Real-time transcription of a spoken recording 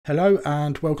Hello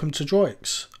and welcome to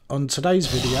DROIX. On today's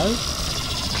video...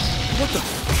 What the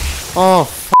f... Oh,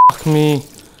 fuck me.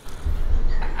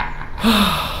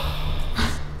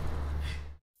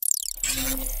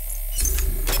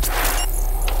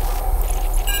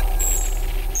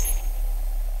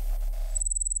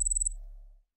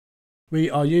 We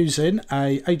are using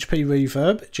a HP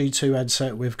Reverb G2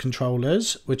 headset with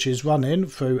controllers, which is running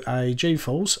through a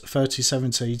GeForce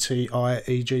 3070Ti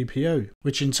eGPU,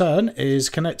 which in turn is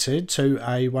connected to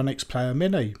a ONEXPLAYER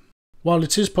Mini. While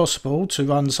it is possible to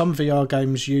run some VR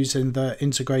games using the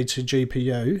integrated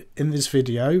GPU, in this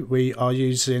video we are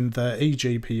using the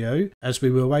eGPU as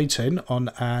we were waiting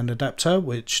on an adapter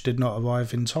which did not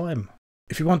arrive in time.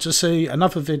 If you want to see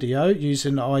another video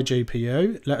using the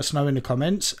iGPU, let us know in the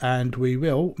comments and we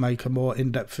will make a more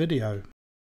in-depth video.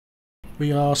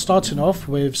 We are starting off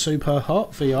with Superhot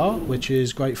VR, which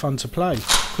is great fun to play.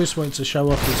 Chris wants to show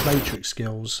off his matrix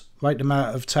skills. Rate them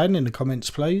out of 10 in the comments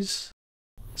please.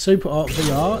 Superhot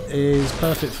VR is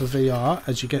perfect for VR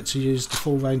as you get to use the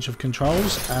full range of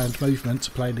controls and movement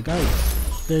to play the game.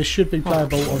 This should be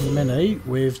playable on the Mini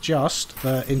with just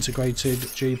the integrated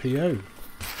GPU.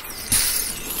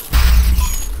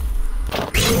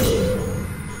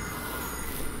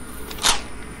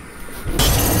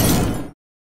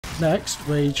 Next,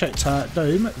 we checked out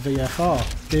Doom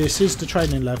VFR. This is the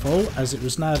training level as it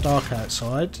was now dark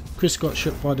outside. Chris got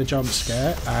shook by the jump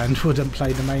scare and wouldn't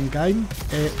play the main game.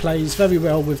 It plays very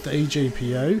well with the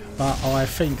eGPU, but I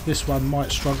think this one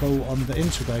might struggle on the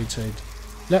integrated.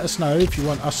 Let us know if you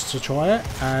want us to try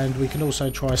it, and we can also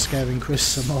try scaring Chris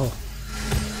some more.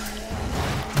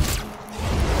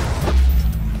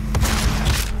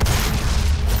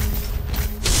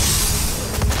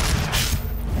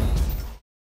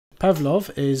 Pavlov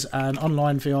is an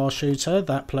online VR shooter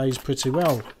that plays pretty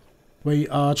well. We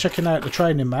are checking out the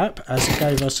training map as it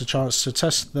gave us a chance to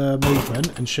test the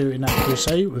movement and shooting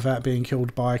accuracy without being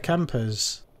killed by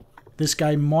campers. This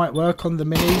game might work on the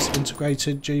Mini's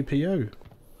integrated GPU.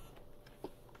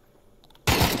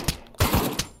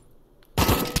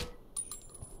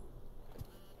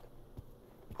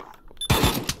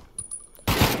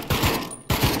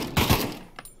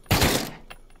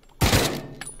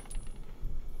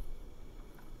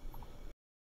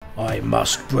 I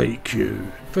must break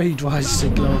you.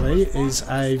 DROIX Glory is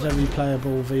a very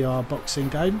playable VR boxing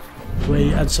game. We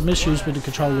had some issues with the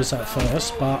controllers at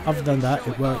first, but other than that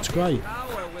it worked great.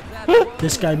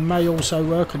 This game may also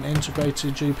work on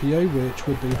integrated GPU, which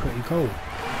would be pretty cool.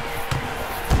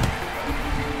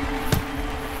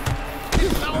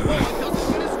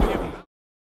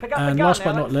 And last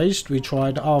but not least, we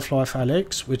tried Half-Life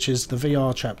Alyx, which is the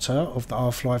VR chapter of the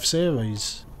Half-Life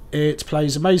series. It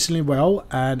plays amazingly well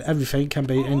and everything can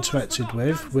be interacted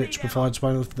with, which provides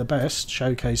one of the best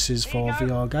showcases for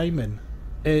VR gaming.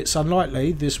 It's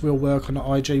unlikely this will work on an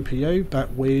iGPU,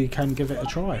 but we can give it a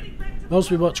try.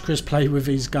 Whilst we watch Chris play with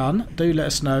his gun, do let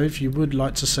us know if you would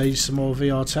like to see some more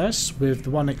VR tests with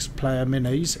the ONEXPLAYER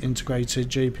Mini's integrated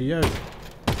GPU.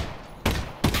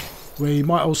 We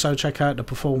might also check out the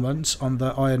performance on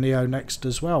the Neo next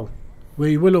as well.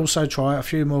 We will also try a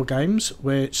few more games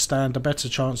which stand a better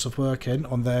chance of working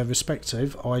on their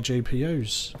respective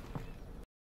iGPUs.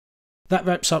 That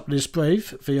wraps up this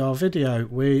brief VR video.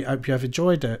 We hope you have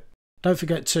enjoyed it. Don't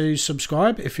forget to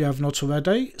subscribe if you have not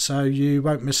already so you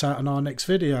won't miss out on our next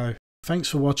video. Thanks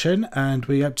for watching and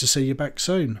we hope to see you back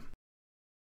soon.